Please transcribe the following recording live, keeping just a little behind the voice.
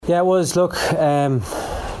Yeah, it was. Look,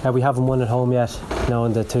 we haven't won at home yet,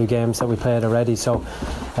 in the 2 games that we played already. So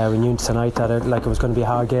we knew tonight that it was going to be a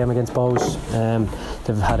hard game against Bows.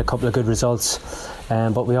 They've had a couple of good results,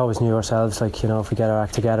 but we always knew ourselves, if we get our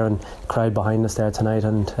act together, and the crowd behind us there tonight,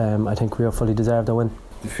 and I think we fully deserved a win.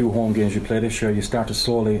 The few home games you played this year, you started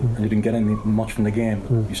slowly and you didn't get any much from the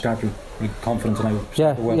game. You started with confidence tonight.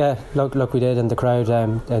 Yeah. Look, we did, and the crowd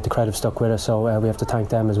have stuck with us, so we have to thank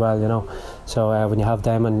them as well. So when you have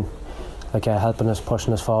them and helping us,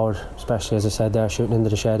 pushing us forward, especially as I said there, shooting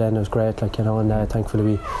into the shed end, it was great. And thankfully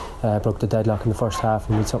we broke the deadlock in the first half,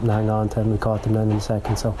 and we had something to hang on to, and we caught them then in the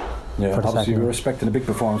second. So yeah, obviously we were expecting a big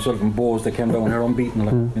performance from Bows. They came down here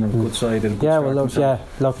unbeaten, good side. And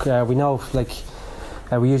good we know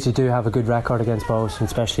we usually do have a good record against Bows, and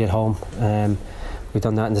especially at home. We've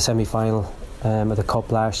done that in the semi-final at the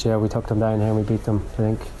Cup last year. We took them down here and we beat them, I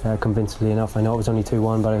think, convincingly enough. I know it was only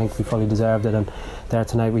 2-1, but I think we fully deserved it. And there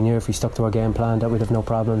tonight, we knew if we stuck to our game plan that we'd have no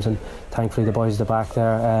problems. And thankfully, the boys at the back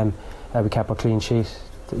there, we kept a clean sheet.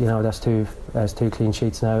 That's two clean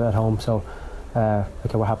sheets now at home. So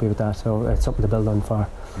we're happy with that. So it's something to build on for.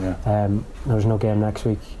 Yeah. There's no game next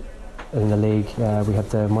week in the league. We have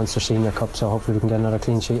the Munster Senior Cup, so hopefully we can get another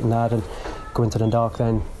clean sheet in that and go into the Dock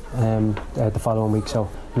then the following week. So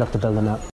we look to build on that.